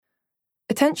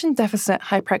Attention deficit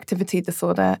hyperactivity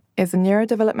disorder is a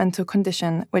neurodevelopmental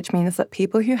condition which means that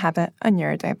people who have it are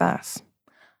neurodiverse.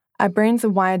 Our brains are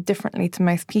wired differently to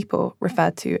most people,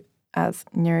 referred to as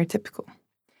neurotypical.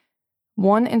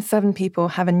 1 in 7 people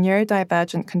have a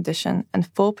neurodivergent condition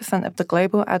and 4% of the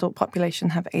global adult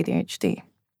population have ADHD.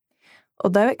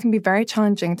 Although it can be very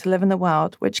challenging to live in a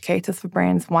world which caters for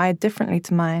brains wired differently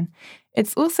to mine,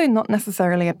 it's also not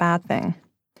necessarily a bad thing.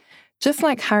 Just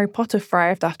like Harry Potter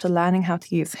thrived after learning how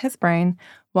to use his brain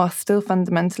while still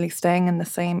fundamentally staying in the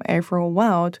same overall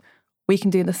world, we can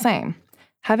do the same.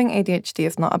 Having ADHD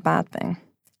is not a bad thing.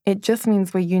 It just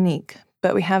means we're unique,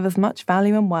 but we have as much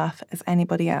value and worth as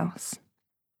anybody else.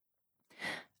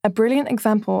 A brilliant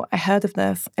example I heard of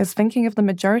this is thinking of the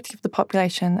majority of the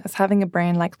population as having a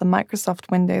brain like the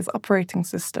Microsoft Windows operating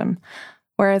system,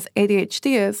 whereas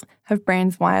ADHDers have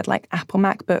brains wired like Apple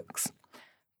MacBooks.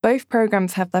 Both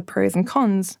programs have their pros and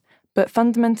cons, but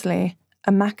fundamentally,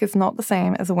 a Mac is not the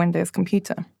same as a Windows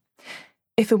computer.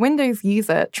 If a Windows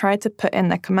user tried to put in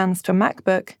their commands to a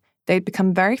MacBook, they'd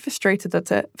become very frustrated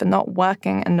at it for not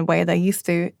working in the way they're used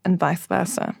to, and vice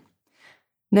versa.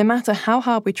 No matter how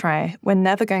hard we try, we're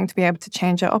never going to be able to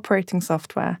change our operating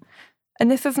software.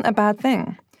 And this isn't a bad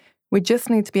thing. We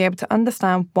just need to be able to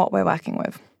understand what we're working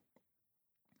with.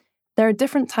 There are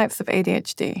different types of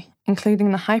ADHD,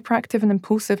 including the hyperactive and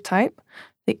impulsive type,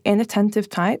 the inattentive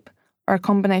type, or a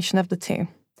combination of the two.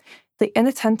 The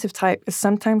inattentive type is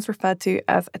sometimes referred to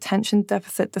as attention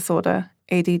deficit disorder,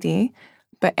 ADD,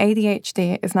 but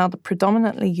ADHD is now the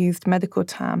predominantly used medical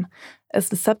term, as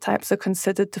the subtypes are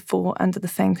considered to fall under the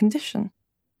same condition.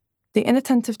 The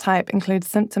inattentive type includes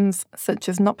symptoms such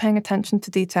as not paying attention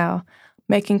to detail,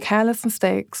 making careless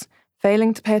mistakes,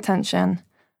 failing to pay attention,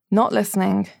 not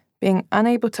listening, being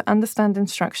unable to understand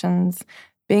instructions,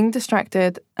 being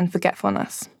distracted, and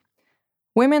forgetfulness.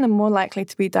 Women are more likely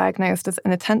to be diagnosed as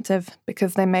inattentive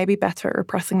because they may be better at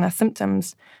repressing their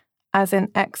symptoms, as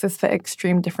in X is for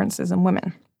extreme differences in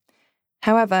women.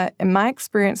 However, in my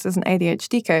experience as an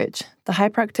ADHD coach, the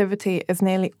hyperactivity is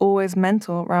nearly always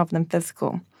mental rather than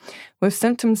physical, with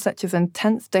symptoms such as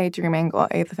intense daydreaming or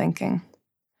overthinking.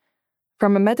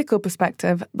 From a medical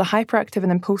perspective, the hyperactive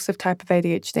and impulsive type of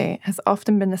ADHD has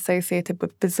often been associated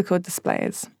with physical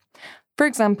displays. For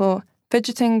example,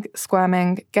 fidgeting,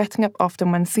 squirming, getting up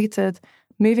often when seated,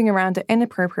 moving around at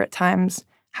inappropriate times,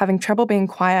 having trouble being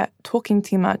quiet, talking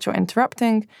too much or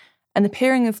interrupting, and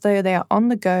appearing as though they are on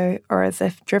the go or as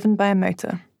if driven by a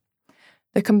motor.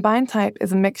 The combined type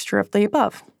is a mixture of the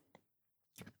above.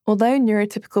 Although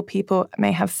neurotypical people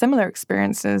may have similar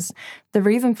experiences, the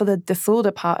reason for the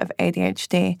disorder part of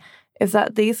ADHD is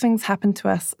that these things happen to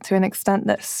us to an extent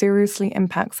that seriously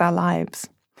impacts our lives.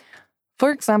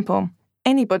 For example,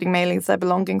 anybody may lose their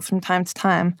belongings from time to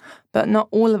time, but not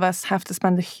all of us have to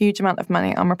spend a huge amount of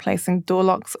money on replacing door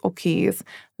locks or keys,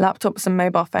 laptops and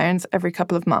mobile phones every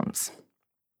couple of months.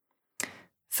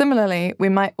 Similarly, we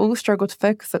might all struggle to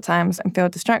focus at times and feel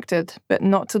distracted, but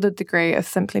not to the degree of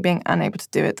simply being unable to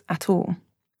do it at all.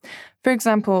 For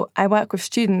example, I work with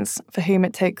students for whom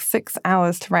it takes 6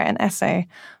 hours to write an essay,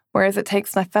 whereas it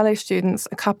takes their fellow students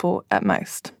a couple at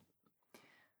most.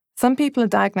 Some people are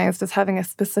diagnosed as having a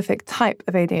specific type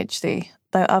of ADHD,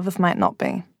 though others might not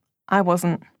be. I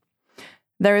wasn't.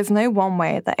 There is no one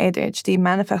way that ADHD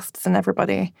manifests in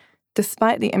everybody,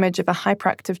 despite the image of a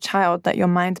hyperactive child that your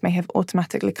mind may have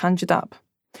automatically conjured up.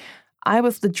 I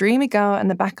was the dreamy girl in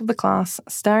the back of the class,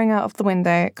 staring out of the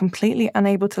window, completely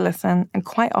unable to listen and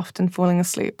quite often falling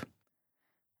asleep.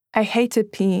 I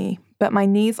hated PE, but my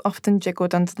knees often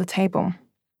jiggled under the table.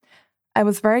 I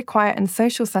was very quiet in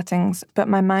social settings, but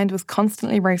my mind was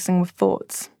constantly racing with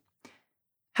thoughts.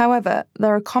 However,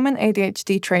 there are common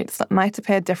ADHD traits that might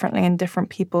appear differently in different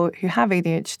people who have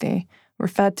ADHD,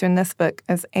 referred to in this book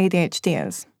as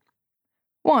ADHDers.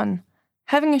 1.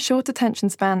 Having a short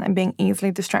attention span and being easily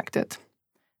distracted.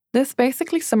 This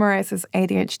basically summarizes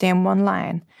ADHD in one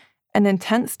line: an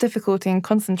intense difficulty in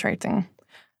concentrating.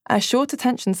 Our short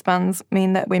attention spans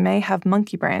mean that we may have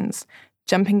monkey brains,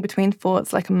 jumping between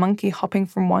thoughts like a monkey hopping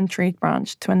from one tree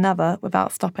branch to another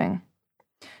without stopping.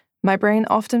 My brain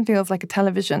often feels like a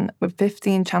television with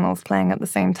 15 channels playing at the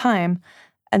same time,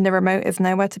 and the remote is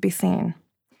nowhere to be seen.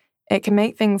 It can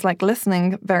make things like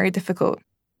listening very difficult.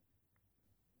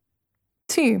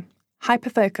 2.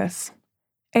 Hyperfocus.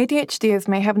 ADHDers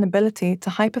may have an ability to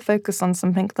hyperfocus on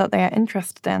something that they are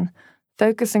interested in,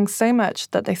 focusing so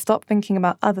much that they stop thinking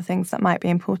about other things that might be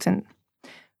important.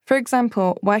 For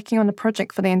example, working on a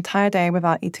project for the entire day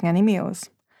without eating any meals.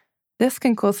 This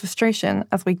can cause frustration,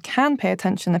 as we can pay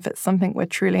attention if it's something we're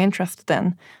truly interested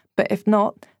in, but if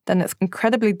not, then it's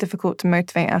incredibly difficult to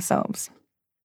motivate ourselves.